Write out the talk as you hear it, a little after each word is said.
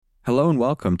Hello and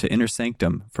welcome to Inner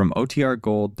Sanctum from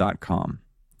OTRGold.com.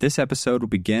 This episode will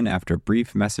begin after a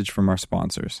brief message from our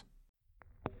sponsors.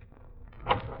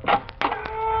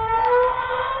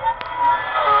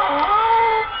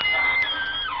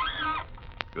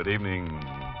 Good evening,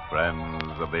 friends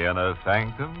of the Inner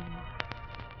Sanctum.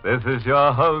 This is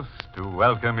your host to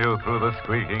welcome you through the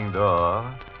squeaking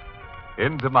door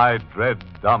into my dread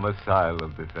domicile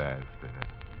of disaster.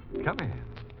 Come in.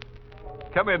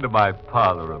 Come into my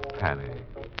parlor of panic.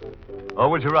 Or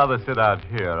would you rather sit out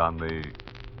here on the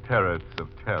terrace of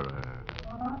terror?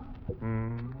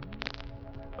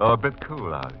 Oh, a bit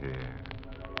cool out here.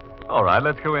 All right,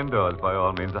 let's go indoors by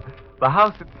all means. The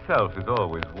house itself is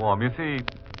always warm. You see,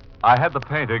 I had the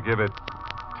painter give it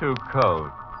 2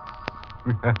 coats.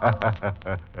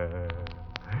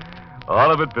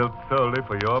 All of it built solely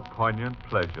for your poignant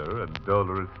pleasure and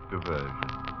dolorous diversion.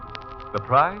 The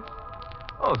price?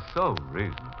 Oh, so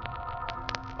reasonable.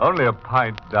 Only a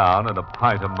pint down and a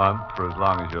pint a month for as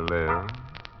long as you live.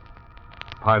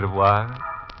 Pint of what?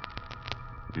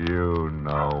 You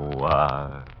know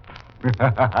what.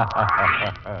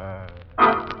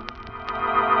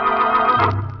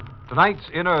 Tonight's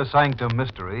Inner Sanctum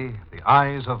mystery, The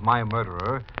Eyes of My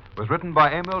Murderer, was written by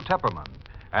Emil Tepperman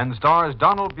and stars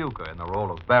Donald Buca in the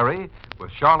role of Barry with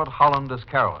Charlotte Holland as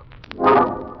Carolyn.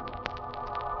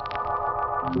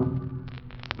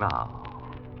 Now,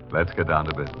 let's get down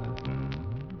to business.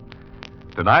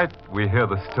 Tonight, we hear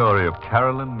the story of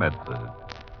Carolyn Medford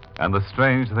and the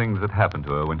strange things that happened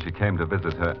to her when she came to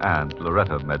visit her aunt,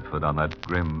 Loretta Medford, on that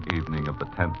grim evening of the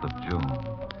 10th of June.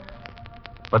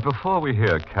 But before we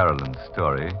hear Carolyn's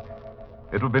story,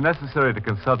 it will be necessary to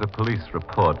consult a police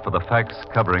report for the facts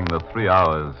covering the 3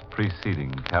 hours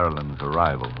preceding Carolyn's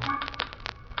arrival.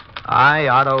 I,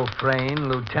 Otto Frayne,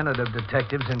 Lieutenant of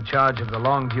Detectives in charge of the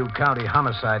Longview County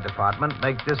Homicide Department,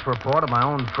 make this report of my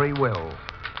own free will.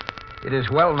 It is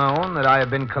well known that I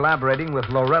have been collaborating with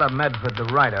Loretta Medford, the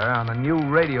writer, on a new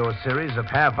radio series of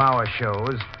half-hour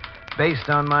shows based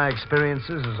on my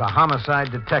experiences as a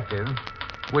homicide detective,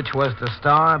 which was to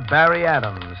star Barry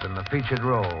Adams in the featured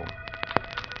role.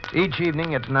 Each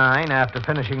evening at 9, after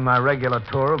finishing my regular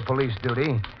tour of police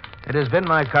duty, it has been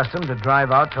my custom to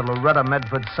drive out to Loretta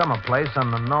Medford's summer place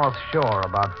on the North Shore,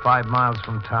 about 5 miles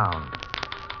from town.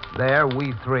 There,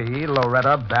 we three,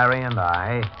 Loretta, Barry, and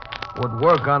I, would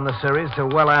work on the series till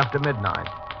well after midnight.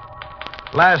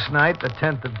 Last night, the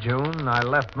 10th of June, I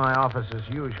left my office as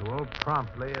usual,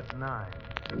 promptly at 9.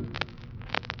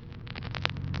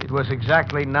 It was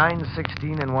exactly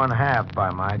 9:16 1/2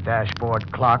 by my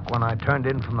dashboard clock when I turned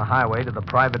in from the highway to the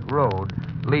private road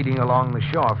leading along the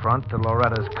shorefront to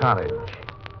Loretta's cottage.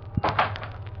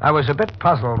 I was a bit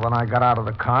puzzled when I got out of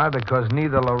the car because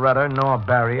neither Loretta nor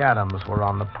Barry Adams were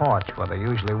on the porch where they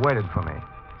usually waited for me.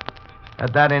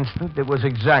 At that instant, it was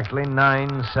exactly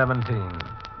 9:17.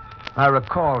 I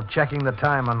recall checking the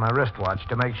time on my wristwatch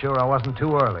to make sure I wasn't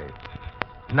too early.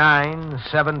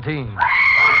 9:17.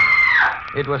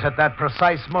 It was at that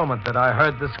precise moment that I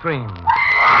heard the scream.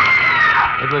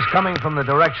 It was coming from the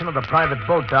direction of the private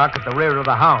boat dock at the rear of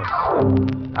the house.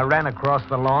 I ran across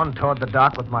the lawn toward the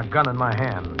dock with my gun in my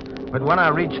hand. But when I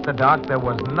reached the dock, there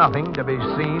was nothing to be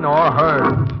seen or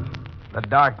heard. The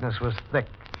darkness was thick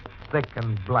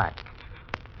and black.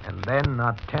 And then,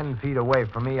 not 10 feet away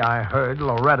from me, I heard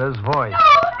Loretta's voice. No,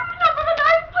 enough of the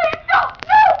knife, please. No.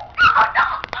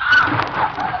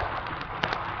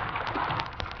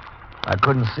 I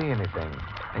couldn't see anything,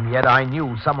 and yet I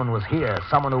knew someone was here,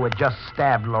 someone who had just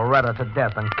stabbed Loretta to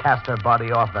death and cast her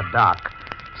body off the dock,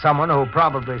 someone who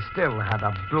probably still had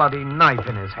a bloody knife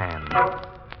in his hand.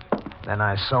 Then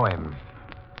I saw him.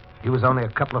 He was only a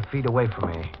couple of feet away from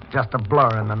me, just a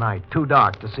blur in the night, too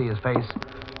dark to see his face.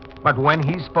 But when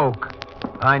he spoke,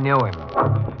 I knew him.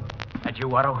 That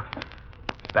you, Otto?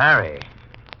 Barry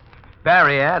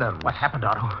Adams. What happened,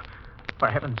 Otto? For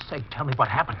heaven's sake, tell me what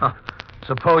happened.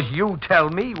 Suppose you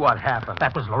tell me what happened.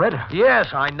 That was Loretta.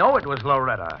 Yes, I know it was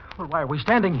Loretta. Well, why are we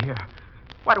standing here?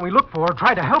 Why don't we look for her,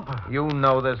 try to help her? You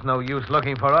know there's no use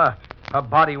looking for her. Her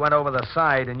body went over the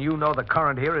side, and you know the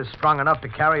current here is strong enough to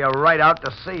carry her right out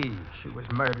to sea. She was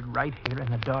murdered right here in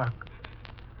the dark,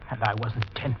 and I wasn't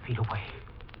 10 feet away.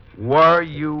 Were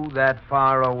you that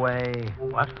far away?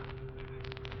 What?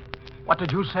 What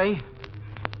did you say?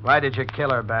 Why did you kill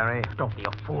her, Barry? Don't be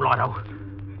a fool, Otto.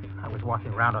 I was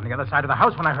walking around on the other side of the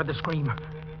house when I heard the scream.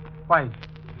 Why,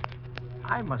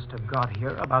 I must have got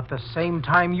here about the same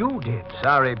time you did.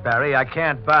 Sorry, Barry, I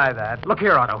can't buy that. Look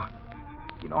here, Otto.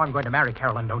 You know I'm going to marry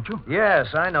Carolyn, don't you?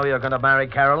 Yes, I know you're going to marry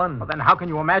Carolyn. Well, then how can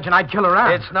you imagine I'd kill her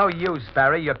out? It's no use,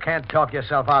 Barry. You can't talk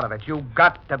yourself out of it. You've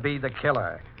got to be the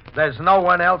killer. There's no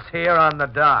one else here on the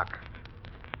dock.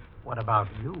 What about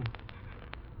you?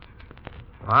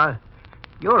 What?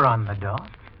 You're on the dock.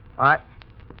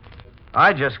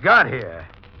 I just got here.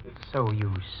 So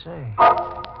you say.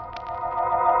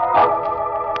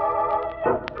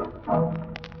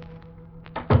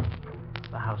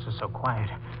 The house is so quiet.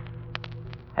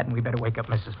 Hadn't we better wake up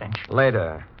Mrs. Finch?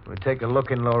 Later, we take a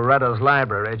look in Loretta's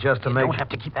library just to You make... don't have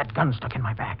to keep that gun stuck in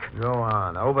my back. Go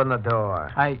on. Open the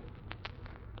door. I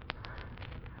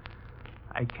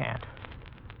can't.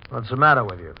 What's the matter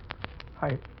with you?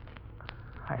 I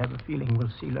have a feeling we'll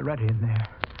see Loretta in there.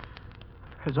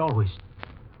 As always,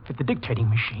 at the dictating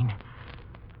machine,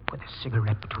 with a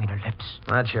cigarette between her lips.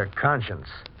 That's your conscience.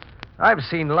 I've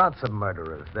seen lots of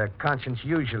murderers. Their conscience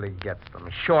usually gets them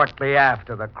shortly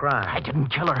after the crime. I didn't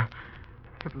kill her.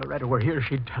 If Loretta were here,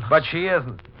 she'd tell us. But she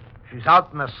isn't. She's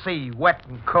out in the sea, wet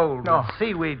and cold, No. with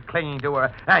seaweed clinging to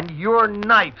her, and your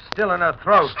knife still in her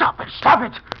throat. Stop it! Stop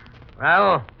it!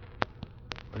 Well,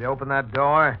 will you open that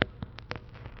door?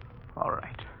 All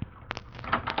right.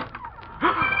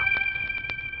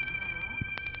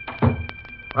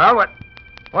 Well,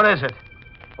 what is it?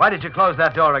 Why did you close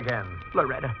that door again?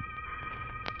 Loretta.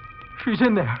 She's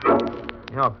in there.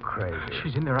 You're crazy.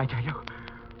 She's in there, I tell you.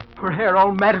 Her hair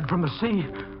all matted from the sea.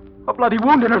 A bloody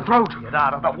wound in her throat. Get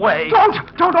out of the way.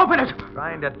 Don't open it!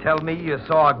 Trying to tell me you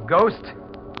saw a ghost?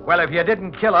 Well, if you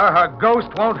didn't kill her, her ghost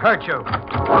won't hurt you.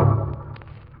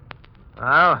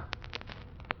 Well,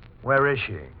 where is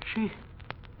she? She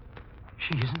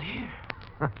isn't here.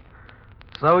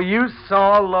 So you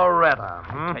saw Loretta,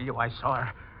 I tell you, I saw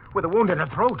her with a wound in her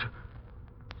throat.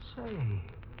 Say,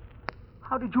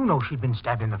 how did you know she'd been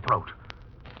stabbed in the throat?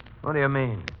 What do you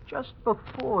mean? Just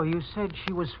before you said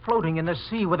she was floating in the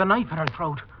sea with a knife in her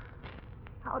throat.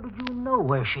 How did you know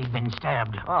where she'd been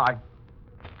stabbed? Oh,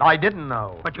 I didn't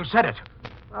know. But you said it.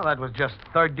 Well, that was just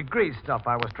third-degree stuff.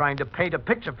 I was trying to paint a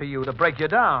picture for you to break you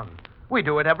down. We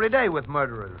do it every day with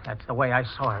murderers. That's the way I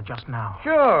saw her just now.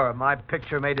 Sure, my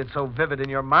picture made it so vivid in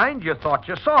your mind you thought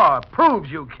you saw her. Proves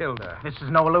you killed her. This is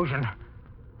no illusion.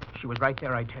 She was right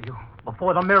there, I tell you,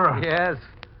 before the mirror. Yes?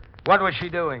 What was she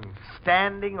doing?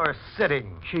 Standing or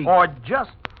sitting? She... Or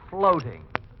just floating?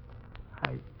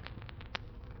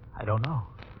 I don't know.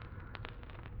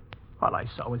 All I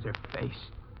saw was her face,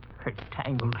 her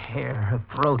tangled hair, her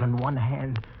throat, and one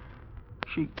hand.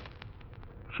 She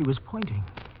was pointing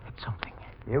at something.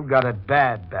 You got it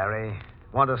bad, Barry.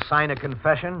 Want to sign a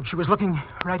confession? She was looking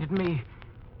right at me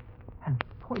and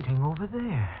pointing over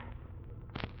there.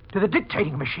 To the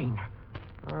dictating machine.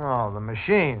 Oh, the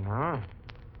machine, huh?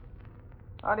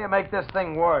 How do you make this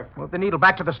thing work? Move the needle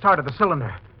back to the start of the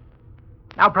cylinder.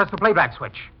 Now press the playback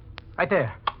switch. Right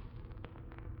there.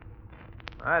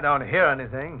 I don't hear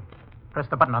anything. Press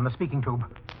the button on the speaking tube.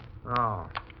 Oh.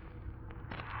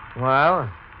 Well?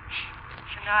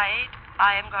 Tonight,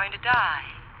 I am going to die.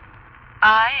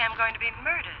 I am going to be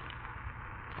murdered.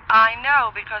 I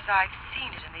know because I've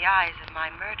seen it in the eyes of my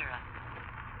murderer.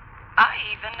 I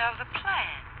even know the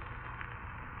plan.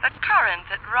 The current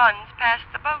that runs past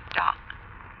the boat dock.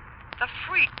 The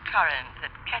freak current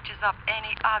that catches up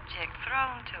any object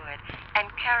thrown to it and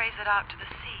carries it out to the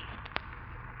sea.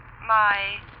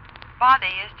 My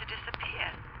body is to disappear.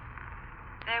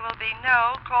 There will be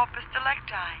no corpus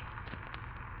delicti.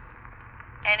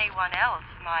 Anyone else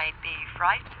might be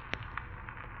frightened,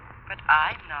 but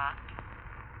I'm not.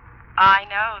 I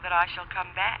know that I shall come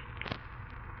back.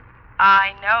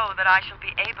 I know that I shall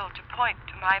be able to point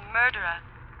to my murderer.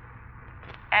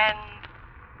 And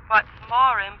what's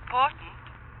more important,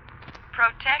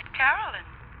 protect Carolyn.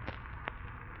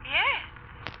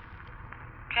 Yes,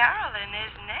 Carolyn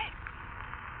is next.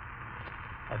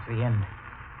 That's the end.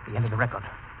 The end of the record.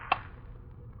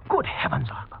 Good heavens,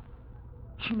 Arthur.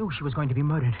 She knew she was going to be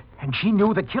murdered, and she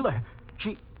knew the killer.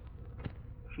 She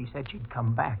said she'd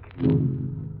come back.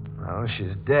 Well,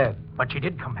 she's dead. But she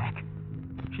did come back.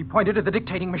 She pointed at the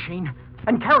dictating machine,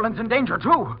 and Carolyn's in danger,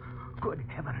 too. Good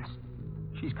heavens.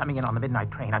 She's coming in on the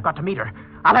midnight train. I've got to meet her.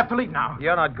 I'll have to leave now.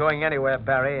 You're not going anywhere,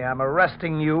 Barry. I'm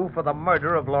arresting you for the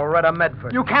murder of Loretta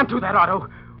Medford. You can't do that, Otto.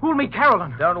 Who'll meet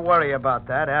Carolyn? Don't worry about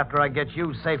that. After I get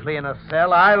you safely in a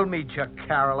cell, I'll meet your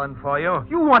Carolyn for you.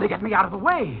 You want to get me out of the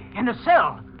way, in a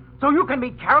cell, so you can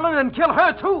meet Carolyn and kill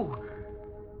her, too.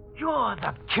 You're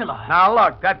the killer. Now,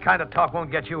 look, that kind of talk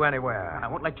won't get you anywhere. I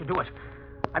won't let you do it.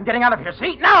 I'm getting out of here.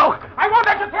 See? Now! I won't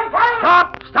let you kill Carolyn!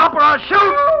 Stop! Stop or I'll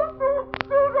shoot!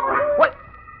 What?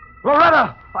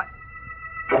 Loretta!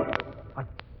 I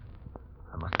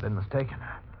must have been mistaken.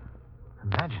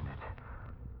 Imagine it.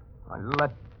 I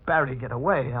let Barry get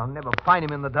away. I'll never find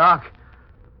him in the dark.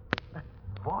 That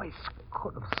voice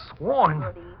could have sworn.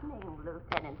 Good evening,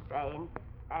 Lieutenant Train.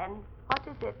 And what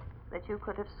is it that you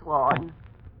could have sworn?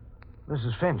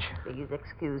 Mrs. Finch. Please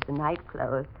excuse the night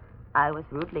clothes. I was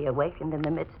rudely awakened in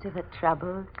the midst of a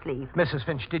troubled sleep. Mrs.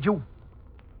 Finch, did you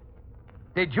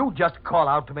just call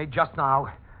out to me just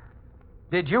now?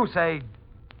 Did you say,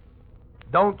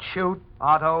 don't shoot,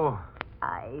 Otto?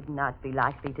 I'd not be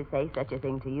likely to say such a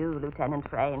thing to you, Lieutenant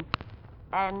Frayne.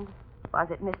 And was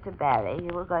it Mr. Barry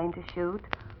you were going to shoot,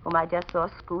 whom I just saw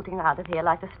scooting out of here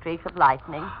like a streak of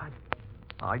lightning?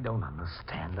 I don't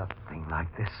understand a thing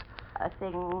like this. A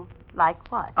thing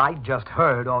like what? I just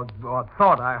heard, or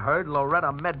thought I heard,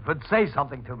 Loretta Medford say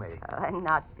something to me. And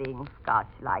not being Scotch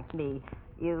like me,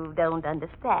 you don't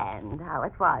understand how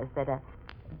it was that a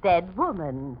dead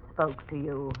woman spoke to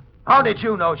you. How did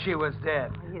you know she was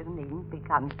dead? You needn't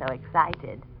become so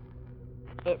excited.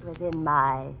 It was in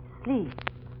my sleep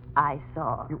I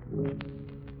saw.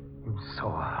 You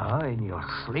saw her in your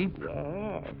sleep?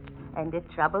 Yes, and it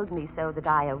troubled me so that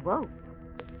I awoke.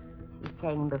 She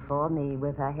came before me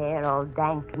with her hair all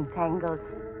dank and tangled,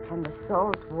 and the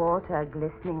salt water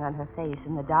glistening on her face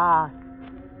in the dark,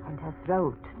 and her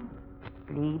throat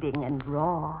bleeding and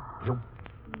raw.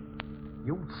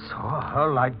 You saw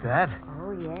her like that?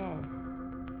 Oh, yes.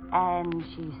 And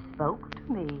she spoke to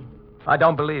me. I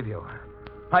don't believe you.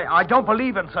 I don't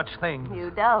believe in such things.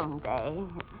 You don't, eh?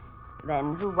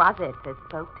 Then who was it that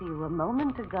spoke to you a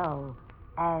moment ago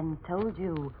and told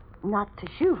you not to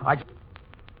shoot?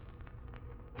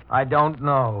 I don't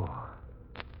know.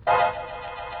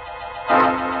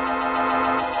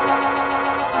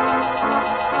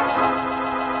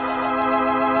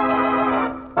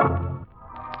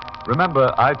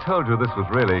 Remember, I told you this was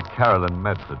really Carolyn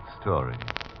Medford's story.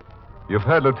 You've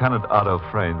heard Lieutenant Otto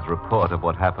Frayne's report of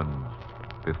what happened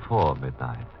before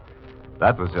midnight.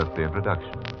 That was just the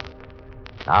introduction.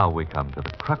 Now we come to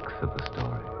the crux of the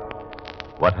story.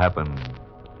 What happened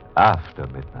after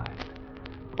midnight,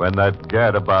 when that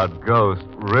gadabout ghost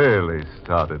really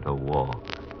started to walk.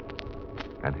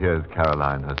 And here's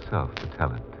Caroline herself to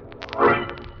tell it.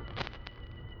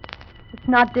 It's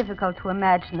not difficult to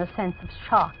imagine the sense of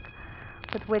shock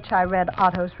with which I read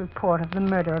Otto's report of the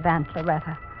murder of Aunt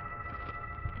Loretta.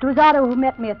 It was Otto who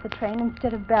met me at the train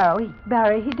instead of Barry.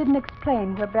 He didn't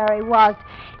explain where Barry was.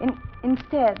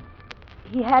 Instead,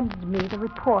 he handed me the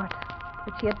report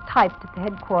which he had typed at the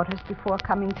headquarters before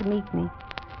coming to meet me.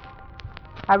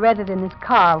 I read it in his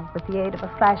car with the aid of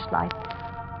a flashlight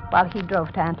while he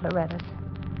drove to Aunt Loretta's.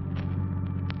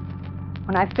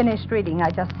 When I finished reading, I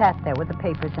just sat there with the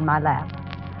papers in my lap.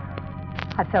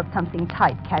 I felt something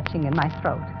tight catching in my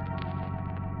throat.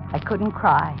 I couldn't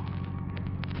cry.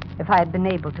 If I had been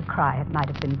able to cry, it might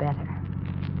have been better.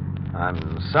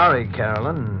 I'm sorry,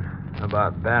 Carolyn,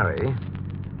 about Barry.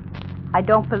 I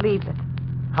don't believe it.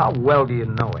 How well do you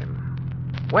know him?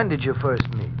 When did you first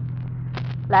meet?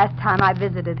 Last time I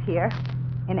visited here,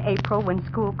 in April when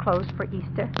school closed for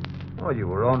Easter. Oh, you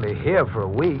were only here for a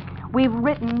week. We've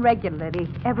written regularly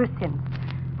ever since.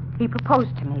 He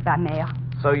proposed to me by mail.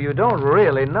 So you don't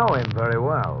really know him very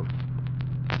well.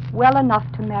 Well enough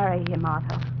to marry him,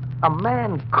 Otto. A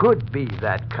man could be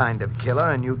that kind of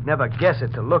killer, and you'd never guess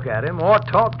it to look at him or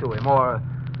talk to him, or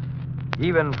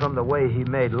even from the way he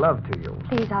made love to you.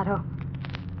 Please, Otto.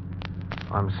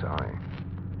 I'm sorry.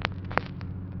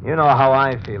 You know how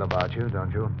I feel about you,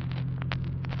 don't you?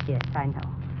 Yes, I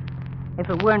know. If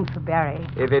it weren't for Barry...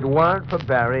 If it weren't for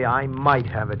Barry, I might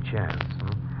have a chance.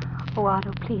 Oh,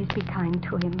 Otto, please be kind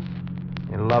to him.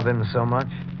 You love him so much?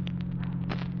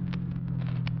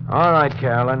 All right,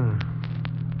 Carolyn.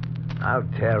 I'll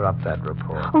tear up that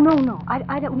report. Oh, no.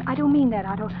 I don't mean that,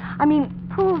 Otto. I mean,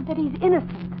 prove that he's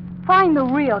innocent. Find the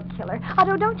real killer.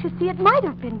 Otto, don't you see? It might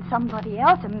have been somebody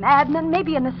else, a madman,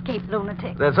 maybe an escaped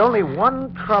lunatic. There's only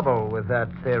one trouble with that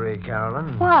theory,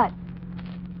 Carolyn. What?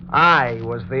 I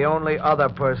was the only other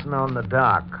person on the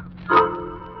dock.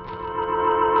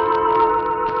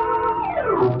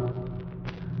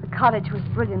 The cottage was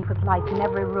brilliant with lights in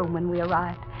every room when we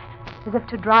arrived, as if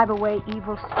to drive away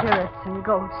evil spirits and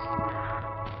ghosts.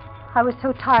 I was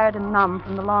so tired and numb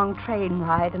from the long train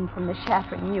ride and from the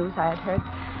shattering news I had heard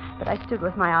that I stood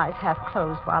with my eyes half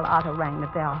closed while Otto rang the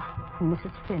bell and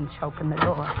Mrs. Finch opened the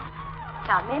door.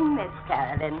 Come in, Miss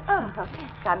Carolyn. Oh,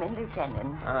 come in,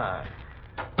 Lieutenant. Ah.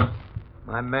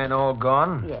 My men all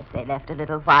gone? Yes, they left a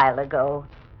little while ago.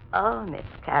 Oh, Miss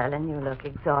Carolyn, you look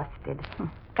exhausted.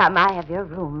 Come, I have your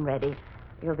room ready.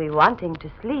 You'll be wanting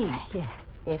to sleep. Yes.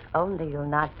 If only you'll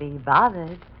not be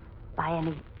bothered by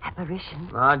any apparition.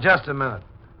 Now, just a minute.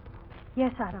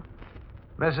 Yes, Otto.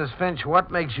 Mrs. Finch, what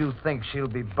makes you think she'll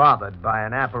be bothered by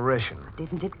an apparition?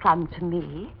 Didn't it come to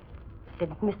me?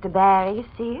 Didn't Mr. Barry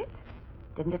see it?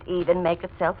 Didn't it even make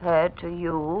itself heard to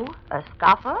you, a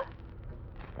scoffer?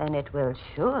 Then it will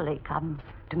surely come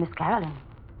to Miss Carolyn.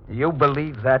 You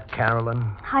believe that,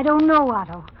 Carolyn? I don't know,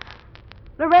 Otto.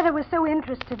 Loretta was so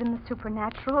interested in the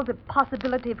supernatural, the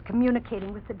possibility of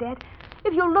communicating with the dead.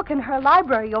 If you look in her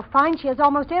library, you'll find she has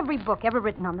almost every book ever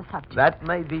written on the subject. That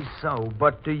may be so,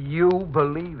 but do you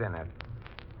believe in it?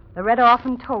 Loretta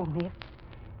often told me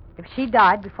if she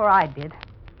died before I did,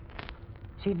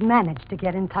 she'd manage to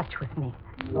get in touch with me.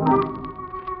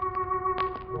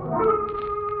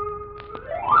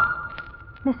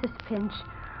 Mrs. Finch,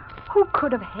 who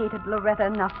could have hated Loretta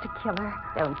enough to kill her?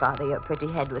 Don't bother your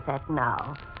pretty head with that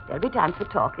now. There'll be time for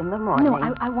talk in the morning.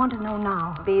 No, I want to know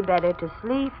now. Be better to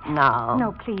sleep now.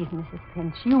 No, please, Mrs.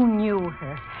 Finch. You knew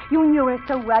her. You knew her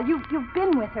so well. You've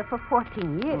been with her for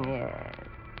 14 years. Yes,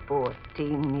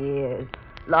 14 years.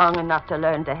 Long enough to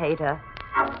learn to hate her.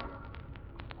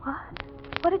 What?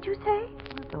 What did you say?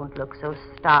 Don't look so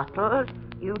startled.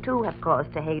 You, too, have cause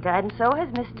to hate her, and so has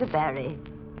Mr. Barry.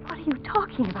 What are you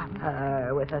talking about?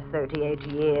 Her, with her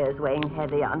 38 years weighing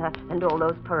heavy on her, and all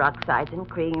those peroxides and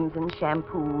creams and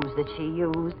shampoos that she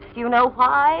used. Do you know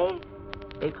why?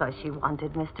 Because she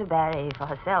wanted Mr. Barry for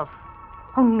herself.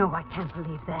 Oh, no, I can't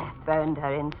believe that. Burned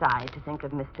her inside to think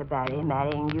of Mr. Barry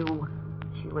marrying you.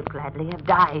 She would gladly have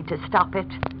died to stop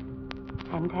it.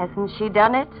 And hasn't she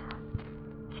done it?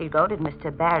 She goaded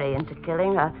Mr. Barry into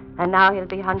killing her, and now he'll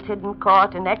be hunted and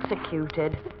caught and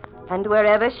executed. And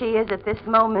wherever she is at this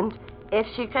moment, if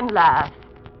she can laugh,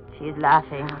 she's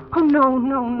laughing. Oh, no,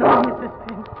 Mrs.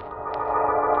 Finch.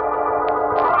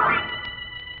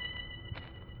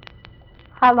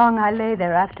 How long I lay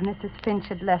there after Mrs. Finch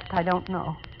had left, I don't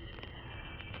know.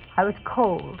 I was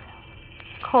cold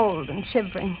and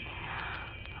shivering.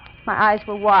 My eyes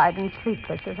were wide and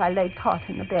sleepless as I lay taut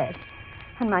in the bed,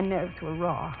 and my nerves were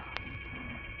raw.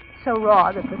 So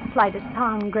raw that the slightest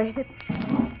sound grated.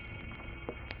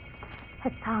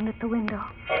 That sound at the window.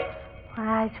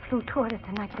 My eyes flew toward it,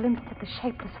 and I glimpsed at the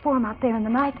shapeless form out there in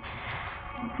the night.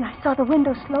 And I saw the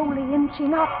window slowly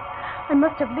inching up. I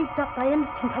must have leaped up by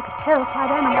instinct like a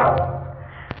terrified animal.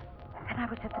 Then I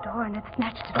was at the door, and it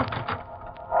snatched it open.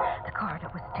 The corridor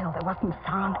was still. There wasn't a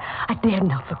sound. I dared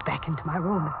not look back into my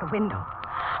room at the window.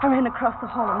 I ran across the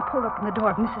hall and pulled open the door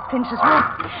of Mrs. Finch's room.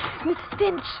 Mrs.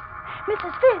 Finch!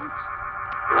 Mrs. Finch!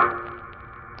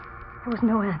 There was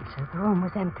no answer. The room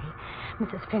was empty.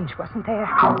 Mrs. Finch wasn't there.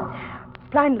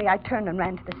 Blindly, I turned and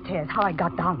ran to the stairs. How I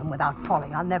got down them without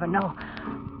falling, I'll never know.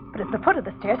 But at the foot of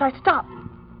the stairs, I stopped.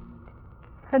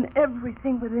 And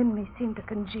everything within me seemed to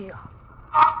congeal.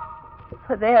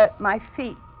 For there at my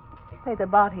feet lay the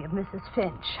body of Mrs.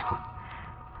 Finch.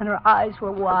 And her eyes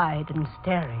were wide and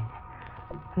staring.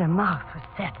 And her mouth was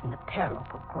set in a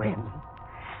terrible grin.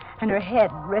 And her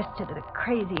head rested at a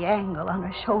crazy angle on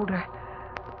her shoulder.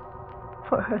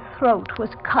 For her throat was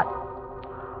cut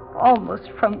almost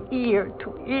from ear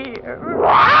to ear.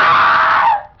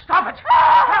 Stop it!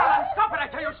 Carolyn, stop it! I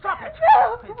tell you, stop it!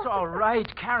 It's all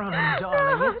right, Carolyn,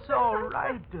 darling. It's all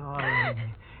right,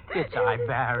 darling. It's I,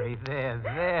 Barry.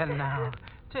 There now.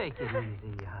 Take it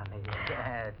easy, honey.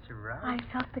 That's right. I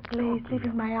felt the glaze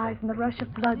leaving my eyes and the rush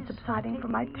of blood subsiding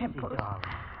from my temples.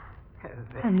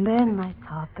 And then I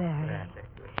saw Barry.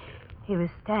 He was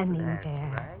standing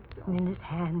there, and in his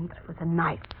hand was a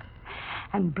knife,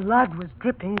 and blood was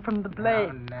dripping from the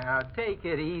blade. Now, take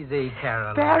it easy,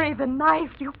 Carolyn. Barry, the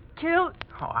knife you killed.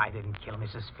 Oh, I didn't kill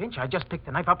Mrs. Finch. I just picked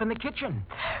the knife up in the kitchen.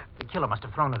 The killer must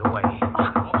have thrown it away.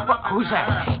 Who's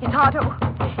that? It's Otto.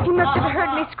 He must have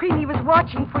heard me scream. He was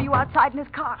watching for you outside in his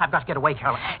car. I've got to get away,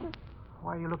 Carolyn.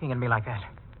 Why are you looking at me like that?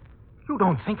 You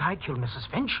don't think I killed Mrs.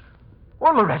 Finch?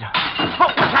 Or Loretta? Oh,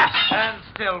 what's that? Stand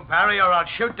still, Barry, or I'll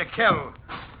shoot to kill.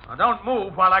 Now, don't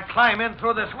move while I climb in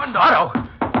through this window. Otto!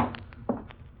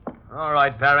 All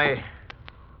right, Barry.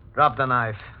 Drop the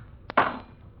knife.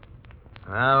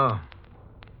 Now,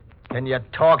 can you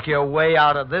talk your way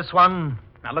out of this one?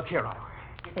 Now, look here, Otto.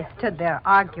 They stood there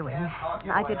arguing, and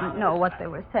I didn't know what they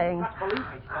were saying.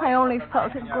 I only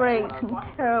felt a great and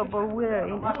terrible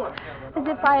weariness, as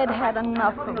if I had had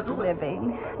enough of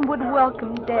living, and would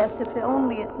welcome death if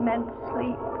only it meant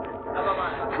sleep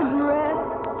and rest.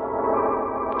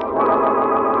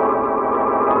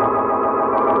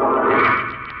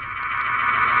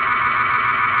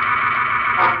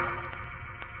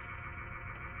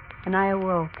 When I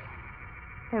awoke,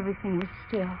 everything was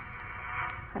still.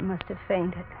 I must have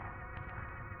fainted.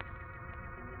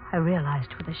 I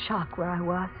realized with a shock where I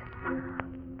was.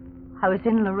 I was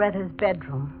in Loretta's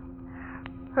bedroom.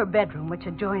 Her bedroom, which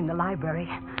adjoined the library.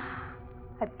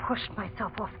 I pushed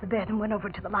myself off the bed and went over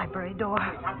to the library door.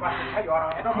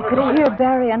 I could hear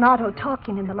Barry and Otto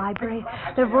talking in the library.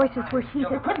 Their voices were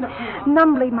heated.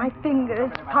 Numbly, my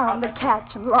fingers found the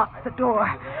catch and locked the door.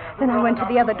 Then I went to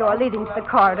the other door leading to the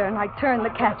corridor, and I turned the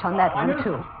catch on that one,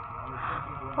 too.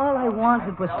 All I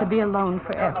wanted was to be alone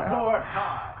forever.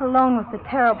 Alone with the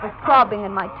terrible throbbing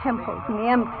in my temples and the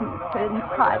emptiness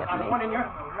inside of me.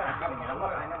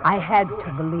 I had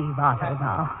to believe Otto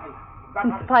now.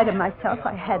 In spite of myself,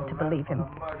 I had to believe him.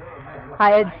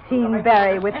 I had seen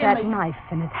Barry with that knife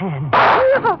in his hand.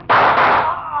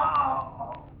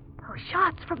 Those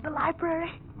shots from the library.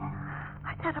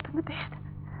 I sat up in the bed.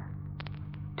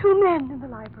 2 men in the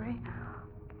library.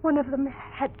 One of them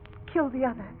had killed the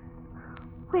other.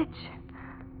 Which?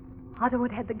 Otto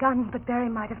had the gun, but Barry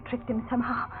might have tricked him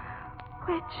somehow.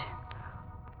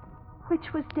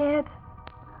 Which was dead?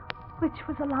 Which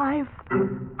was alive?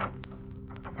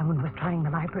 Someone was trying the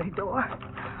library door.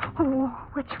 Oh,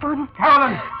 which one?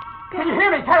 Carolyn! Can you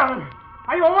hear me, Carolyn?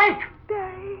 Are you awake?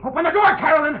 Barry. Open the door,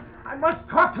 Carolyn! I must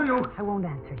talk to you. I won't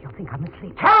answer. You'll think I'm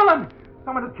asleep. Carolyn!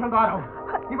 Someone has killed Otto.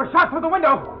 He was shot through the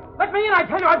window. Let me in, I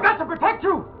tell you. I've got to protect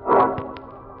you.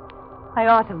 I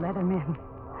ought to let him in.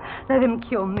 Let him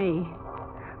kill me.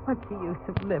 What's the use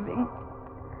of living?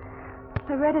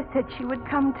 Loretta said she would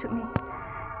come to me.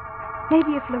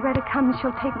 Maybe if Loretta comes,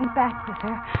 she'll take me back with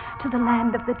her to the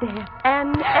land of the dead.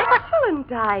 An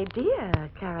excellent idea,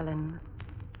 Carolyn.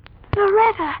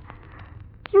 Loretta!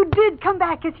 You did come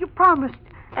back as you promised.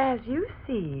 As you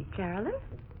see, Carolyn.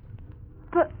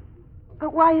 But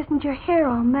why isn't your hair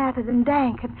all matted and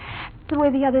dank and the way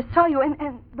the others saw you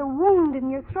and the wound in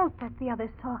your throat that the others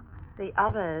saw? The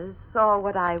others saw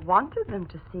what I wanted them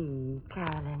to see,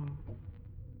 Carolyn.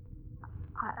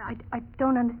 I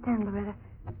don't understand, Loretta.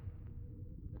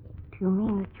 Do you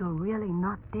mean that you're really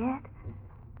not dead?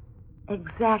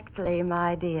 Exactly,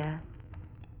 my dear.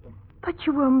 But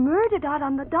you were murdered out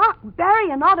on the dock.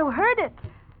 Barry and Otto heard it.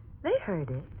 They heard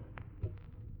it,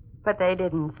 but they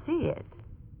didn't see it.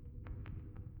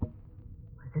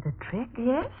 Was it a trick?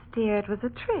 Yes, dear, it was a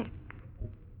trick.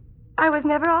 I was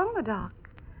never on the dock.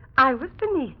 I was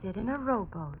beneath it in a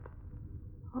rowboat.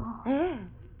 Oh. Yes.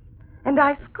 And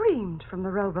I screamed from the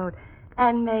rowboat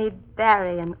and made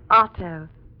Barry and Otto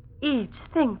each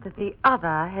think that the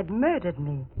other had murdered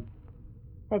me.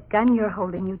 That gun you're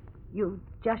holding, you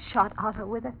just shot Otto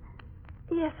with it?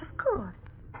 Yes, of course.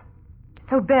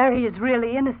 So Barry is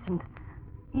really innocent?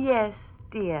 Yes,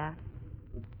 dear.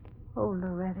 Oh,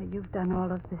 Loretta, you've done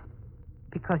all of this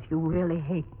because you really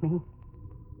hate me.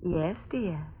 Yes,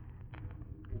 dear.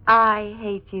 I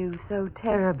hate you so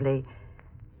terribly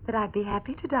that I'd be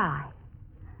happy to die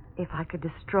if I could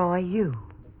destroy you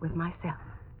with myself.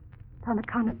 It's on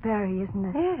account of Barry, isn't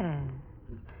it? Yes.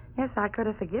 Yes, I could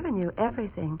have forgiven you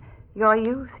everything. Your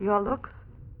youth, your looks,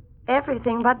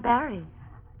 everything but Barry.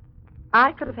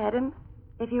 I could have had him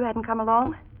if you hadn't come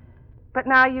along. But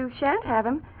now you shan't have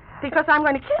him because I'm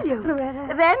going to kill you.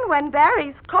 Loretta. Then when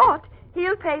Barry's caught,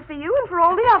 he'll pay for you and for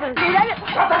all the others.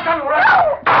 Stop that gun,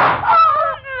 Loretta!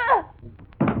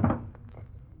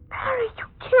 Barry, you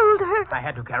killed her. I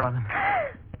had to, Carolyn.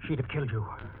 She'd have killed you.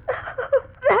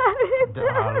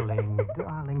 Barry.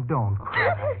 Darling, don't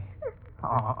cry.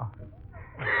 Oh,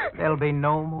 there'll be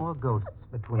no more ghosts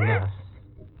between us.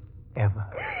 Ever.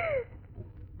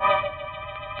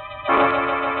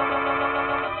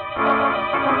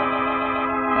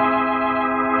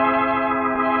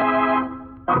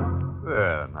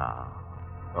 There now.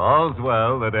 All's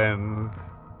well that ends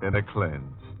in a clinch.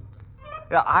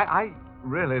 Yeah, I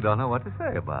really don't know what to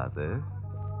say about this.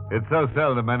 It's so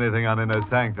seldom anything on Inner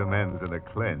Sanctum ends in a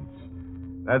clinch.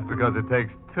 That's because it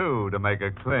takes 2 to make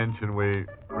a clinch, and we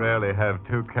rarely have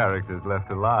 2 characters left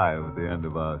alive at the end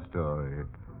of our story.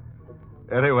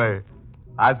 Anyway,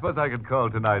 I suppose I could call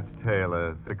tonight's tale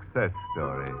a success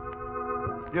story.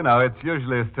 You know, it's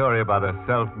usually a story about a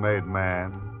self-made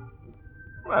man.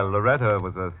 Well, Loretta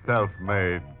was a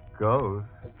self-made ghost,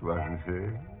 wasn't she?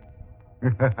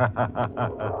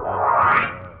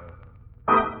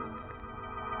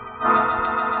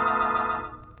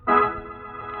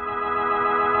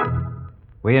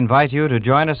 We invite you to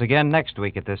join us again next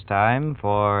week at this time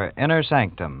for Inner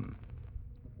Sanctum.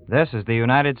 This is the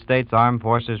United States Armed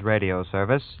Forces Radio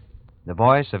Service, the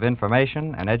voice of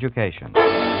information and education.